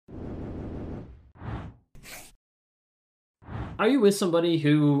Are you with somebody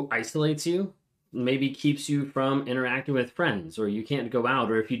who isolates you? Maybe keeps you from interacting with friends, or you can't go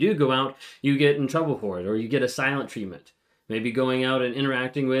out, or if you do go out, you get in trouble for it, or you get a silent treatment. Maybe going out and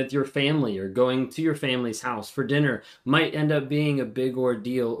interacting with your family or going to your family's house for dinner might end up being a big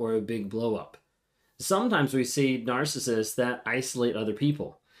ordeal or a big blow up. Sometimes we see narcissists that isolate other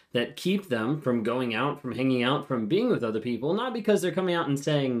people, that keep them from going out, from hanging out, from being with other people, not because they're coming out and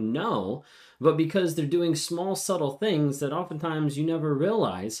saying no, but because they're doing small, subtle things that oftentimes you never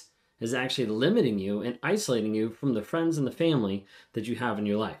realize is actually limiting you and isolating you from the friends and the family that you have in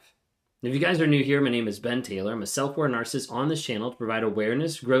your life. If you guys are new here, my name is Ben Taylor. I'm a self-aware narcissist on this channel to provide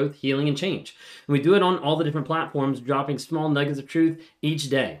awareness, growth, healing, and change. And we do it on all the different platforms, dropping small nuggets of truth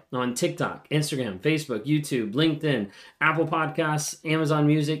each day on TikTok, Instagram, Facebook, YouTube, LinkedIn, Apple Podcasts, Amazon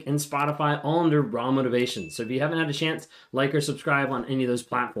Music, and Spotify, all under Raw Motivation. So if you haven't had a chance, like or subscribe on any of those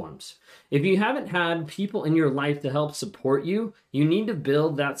platforms. If you haven't had people in your life to help support you, you need to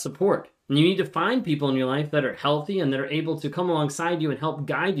build that support. And you need to find people in your life that are healthy and that are able to come alongside you and help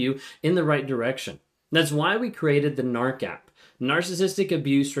guide you in the right direction. That's why we created the NARC app, Narcissistic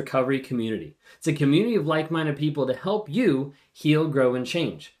Abuse Recovery Community. It's a community of like-minded people to help you heal, grow, and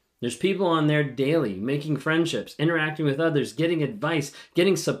change. There's people on there daily, making friendships, interacting with others, getting advice,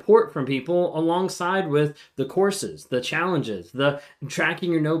 getting support from people alongside with the courses, the challenges, the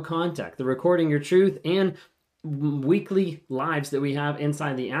tracking your no contact, the recording your truth, and weekly lives that we have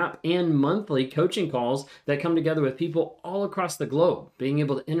inside the app and monthly coaching calls that come together with people all across the globe, being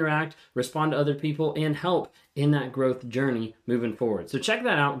able to interact, respond to other people, and help in that growth journey moving forward. So check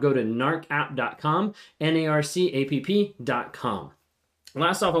that out. Go to narcapp.com, narcapp.com.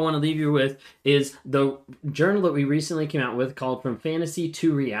 Last off I want to leave you with is the journal that we recently came out with called From Fantasy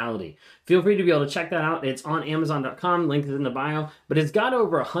to Reality. Feel free to be able to check that out. It's on Amazon.com, link is in the bio, but it's got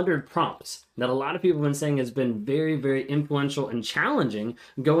over 100 prompts that a lot of people have been saying has been very, very influential and challenging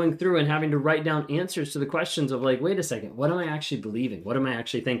going through and having to write down answers to the questions of like, wait a second, what am I actually believing? What am I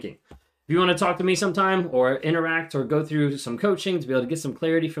actually thinking? If you want to talk to me sometime or interact or go through some coaching to be able to get some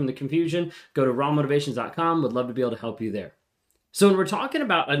clarity from the confusion, go to rawmotivations.com. Would love to be able to help you there. So when we're talking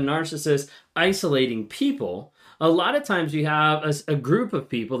about a narcissist isolating people, a lot of times you have a group of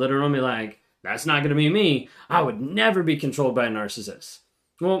people that are normally like, that's not going to be me. I would never be controlled by a narcissist.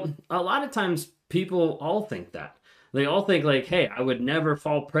 Well, a lot of times people all think that. They all think like, hey, I would never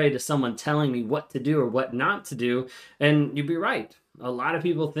fall prey to someone telling me what to do or what not to do. And you'd be right. A lot of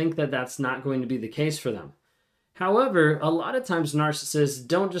people think that that's not going to be the case for them. However, a lot of times narcissists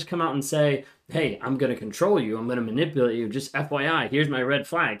don't just come out and say, hey, I'm going to control you, I'm going to manipulate you, just FYI, here's my red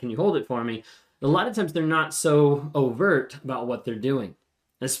flag, can you hold it for me? A lot of times they're not so overt about what they're doing,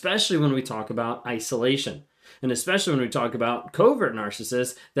 especially when we talk about isolation, and especially when we talk about covert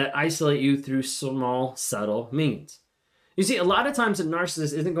narcissists that isolate you through small, subtle means. You see, a lot of times a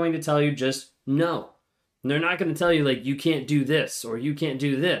narcissist isn't going to tell you just no. They're not going to tell you like, you can't do this or you can't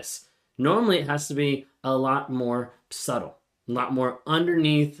do this. Normally it has to be a lot more subtle, a lot more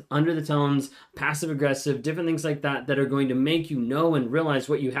underneath, under the tones, passive aggressive, different things like that that are going to make you know and realize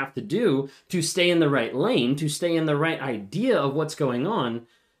what you have to do to stay in the right lane, to stay in the right idea of what's going on.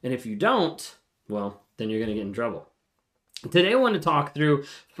 And if you don't, well, then you're going to get in trouble. Today I want to talk through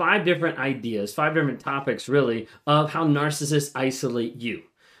 5 different ideas, 5 different topics really, of how narcissists isolate you.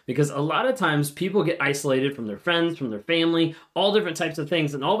 Because a lot of times people get isolated from their friends, from their family, all different types of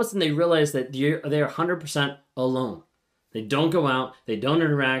things. And all of a sudden they realize that they're 100% alone. They don't go out, they don't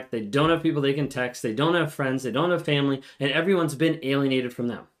interact, they don't have people they can text, they don't have friends, they don't have family, and everyone's been alienated from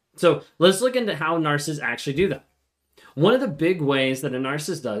them. So let's look into how narcissists actually do that. One of the big ways that a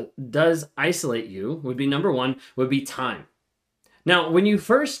narcissist does isolate you would be, number one, would be time. Now, when you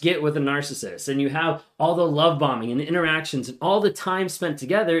first get with a narcissist and you have all the love bombing and the interactions and all the time spent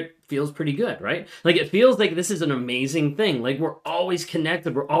together, it feels pretty good, right? Like it feels like this is an amazing thing. Like we're always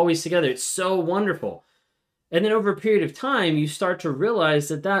connected. We're always together. It's so wonderful. And then over a period of time, you start to realize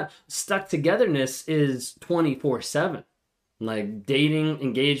that that stuck togetherness is 24/7. Like dating,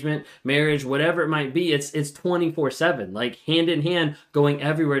 engagement, marriage, whatever it might be, it's 24/7, like hand in hand, going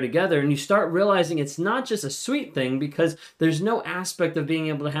everywhere together. And you start realizing it's not just a sweet thing because there's no aspect of being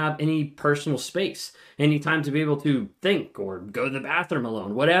able to have any personal space, any time to be able to think or go to the bathroom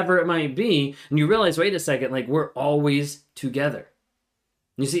alone, whatever it might be. And you realize, wait a second, like we're always together.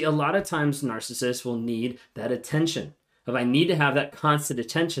 You see, a lot of times narcissists will need that attention. If I need to have that constant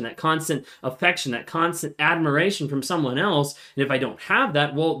attention, that constant affection, that constant admiration from someone else, and if I don't have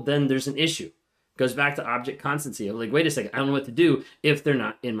that, well, then there's an issue. It goes back to object constancy of like, wait a second, I don't know what to do if they're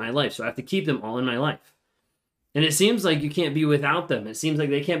not in my life. So I have to keep them all in my life. And it seems like you can't be without them. It seems like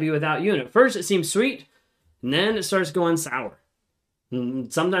they can't be without you. And at first it seems sweet, and then it starts going sour.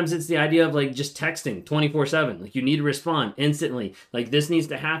 Sometimes it's the idea of like just texting 24/7. Like you need to respond instantly. Like this needs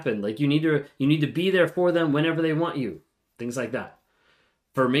to happen. Like you need to be there for them whenever they want you. Things like that.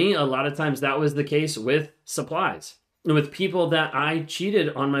 For me, a lot of times that was the case with supplies. With people that I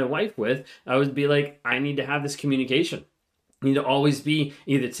cheated on my wife with, I would be like, I need to have this communication. I need to always be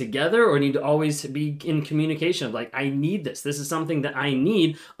either together or need to always be in communication. Like, I need this. This is something that I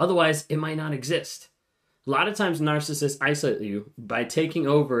need. Otherwise, it might not exist. A lot of times narcissists isolate you by taking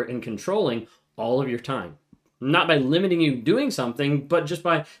over and controlling all of your time. Not by limiting you doing something, but just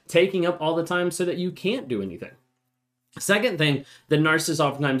by taking up all the time so that you can't do anything. Second thing that narcissists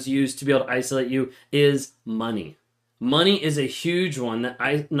oftentimes use to be able to isolate you is money. Money is a huge one that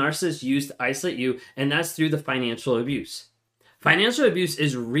narcissists use to isolate you, and that's through the financial abuse. Financial abuse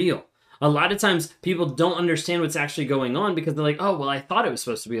is real. A lot of times people don't understand what's actually going on because they're like, oh, well, I thought it was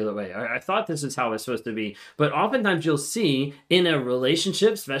supposed to be the other way. Or I thought this is how it's supposed to be. But oftentimes you'll see in a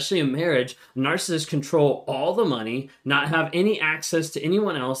relationship, especially a marriage, narcissists control all the money, not have any access to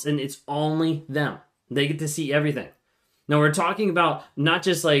anyone else, and it's only them. They get to see everything. Now, we're talking about not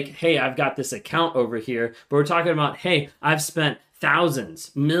just like, hey, I've got this account over here, but we're talking about, hey, I've spent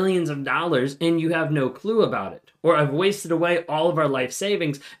thousands, millions of dollars, and you have no clue about it. Or I've wasted away all of our life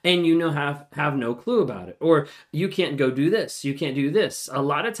savings, and you have no clue about it. Or you can't go do this. You can't do this. A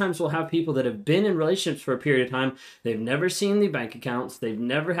lot of times we'll have people that have been in relationships for a period of time. They've never seen the bank accounts. They've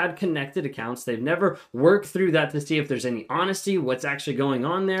never had connected accounts. They've never worked through that to see if there's any honesty, what's actually going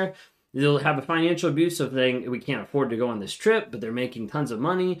on there. They'll have a financial abuse of saying, we can't afford to go on this trip, but they're making tons of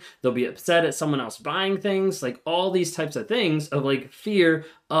money. They'll be upset at someone else buying things, like all these types of things of like fear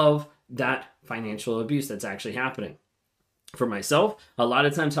of that financial abuse that's actually happening. For myself, a lot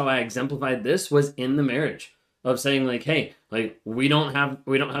of times how I exemplified this was in the marriage of saying like, hey, like we don't have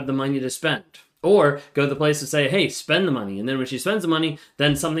the money to spend. Or go to the place to say, hey, spend the money. And then when she spends the money,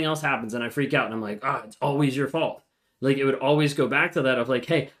 then something else happens and I freak out and I'm like, it's always your fault. Like, it would always go back to that of like,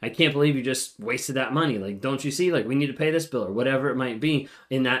 hey, I can't believe you just wasted that money. Like, don't you see? Like, we need to pay this bill or whatever it might be.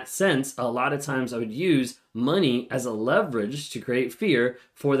 In that sense, a lot of times I would use money as a leverage to create fear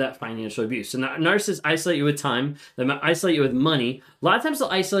for that financial abuse. So narcissists isolate you with time. They might isolate you with money. A lot of times they'll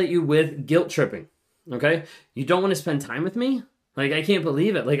isolate you with guilt tripping. Okay? You don't want to spend time with me? Like, I can't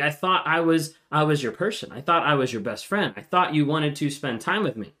believe it. Like, I thought I was your person. I thought I was your best friend. I thought you wanted to spend time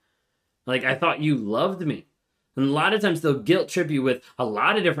with me. Like, I thought you loved me. And a lot of times they'll guilt trip you with a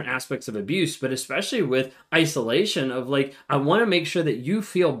lot of different aspects of abuse, but especially with isolation of like, I want to make sure that you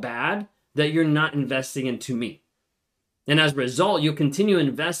feel bad that you're not investing into me. And as a result, you'll continue to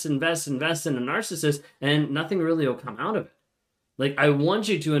invest in a narcissist and nothing really will come out of it. Like, I want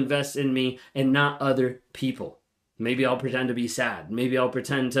you to invest in me and not other people. Maybe I'll pretend to be sad. Maybe I'll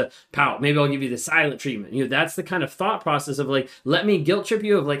pretend to pout. Maybe I'll give you the silent treatment. You know, that's the kind of thought process of like, let me guilt trip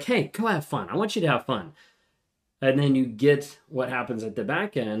you of like, hey, go have fun. I want you to have fun. And then you get what happens at the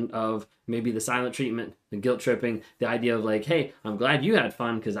back end of maybe the silent treatment, the guilt tripping, the idea of like, hey, I'm glad you had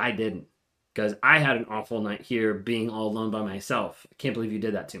fun because I didn't. Because I had an awful night here being all alone by myself. I can't believe you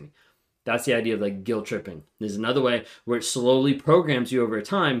did that to me. That's the idea of like guilt tripping. There's another way where it slowly programs you over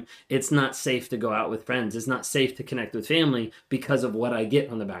time. It's not safe to go out with friends. It's not safe to connect with family because of what I get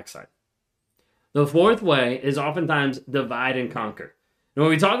on the backside. The fourth way is oftentimes divide and conquer. And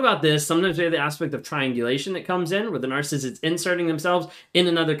when we talk about this, sometimes we have the aspect of triangulation that comes in, where the narcissist is inserting themselves in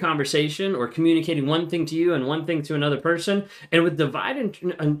another conversation or communicating one thing to you and one thing to another person. And with divide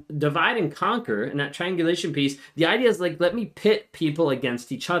and conquer and that triangulation piece, the idea is like, let me pit people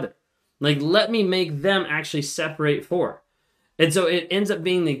against each other. Like, let me make them actually separate for. And so it ends up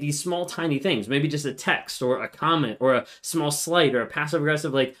being like these small, tiny things, maybe just a text or a comment or a small slight or a passive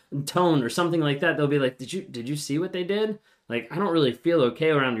aggressive like tone or something like that. They'll be like, did you see what they did? Like, I don't really feel okay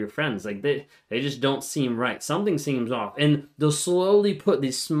around your friends. Like, they just don't seem right. Something seems off. And they'll slowly put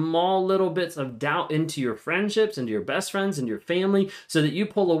these small little bits of doubt into your friendships, into your best friends, into your family, so that you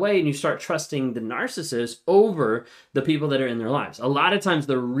pull away and you start trusting the narcissist over the people that are in their lives. A lot of times,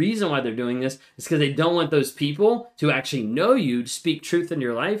 the reason why they're doing this is because they don't want those people to actually know you, to speak truth in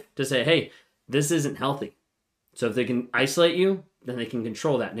your life, to say, hey, this isn't healthy. So if they can isolate you, then they can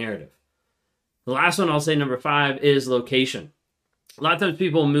control that narrative. The last one I'll say, number 5, is location. A lot of times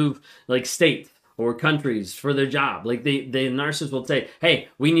people move like states or countries for their job. Like the narcissist will say, hey,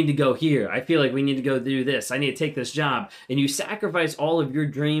 we need to go here. I feel like we need to go do this. I need to take this job. And you sacrifice all of your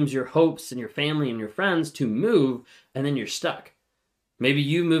dreams, your hopes, and your family and your friends to move, and then you're stuck. Maybe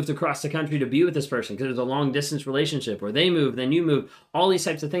you moved across the country to be with this person because there's a long distance relationship, or they move, then you move. All these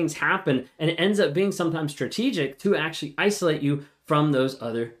types of things happen, and it ends up being sometimes strategic to actually isolate you from those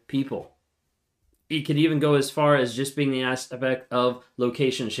other people. it could even go as far as just being the aspect of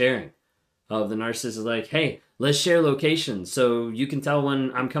location sharing. Of the narcissist is like, hey, let's share locations so you can tell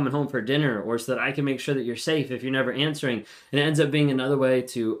when I'm coming home for dinner, or so that I can make sure that you're safe if you're never answering. And it ends up being another way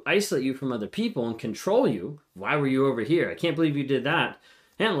to isolate you from other people and control you. Why were you over here? I can't believe you did that.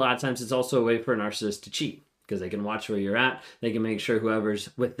 And a lot of times it's also a way for a narcissist to cheat, because they can watch where you're at. They can make sure whoever's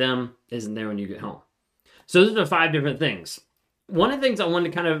with them isn't there when you get home. So those are the 5 different things. One of the things I want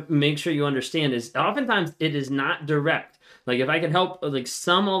to kind of make sure you understand is oftentimes it is not direct. Like, if I can help like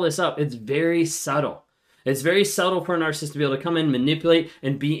sum all this up, it's very subtle. It's very subtle for a narcissist to be able to come in, manipulate,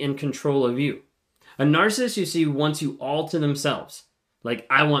 and be in control of you. A narcissist, you see, wants you all to themselves. Like,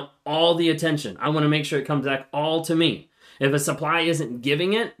 I want all the attention. I want to make sure it comes back all to me. If a supply isn't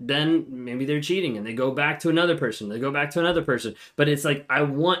giving it, then maybe they're cheating and they go back to another person. They go back to another person. But it's like, I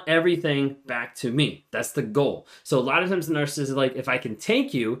want everything back to me. That's the goal. So a lot of times the narcissist is like, if I can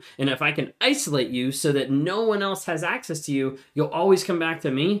take you and if I can isolate you so that no one else has access to you, you'll always come back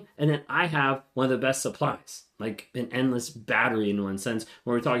to me. And then I have one of the best supplies, like an endless battery in one sense,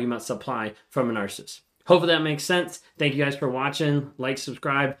 when we're talking about supply from a narcissist. Hopefully that makes sense. Thank you guys for watching. Like,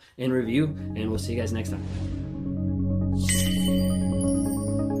 subscribe, and review, and we'll see you guys next time.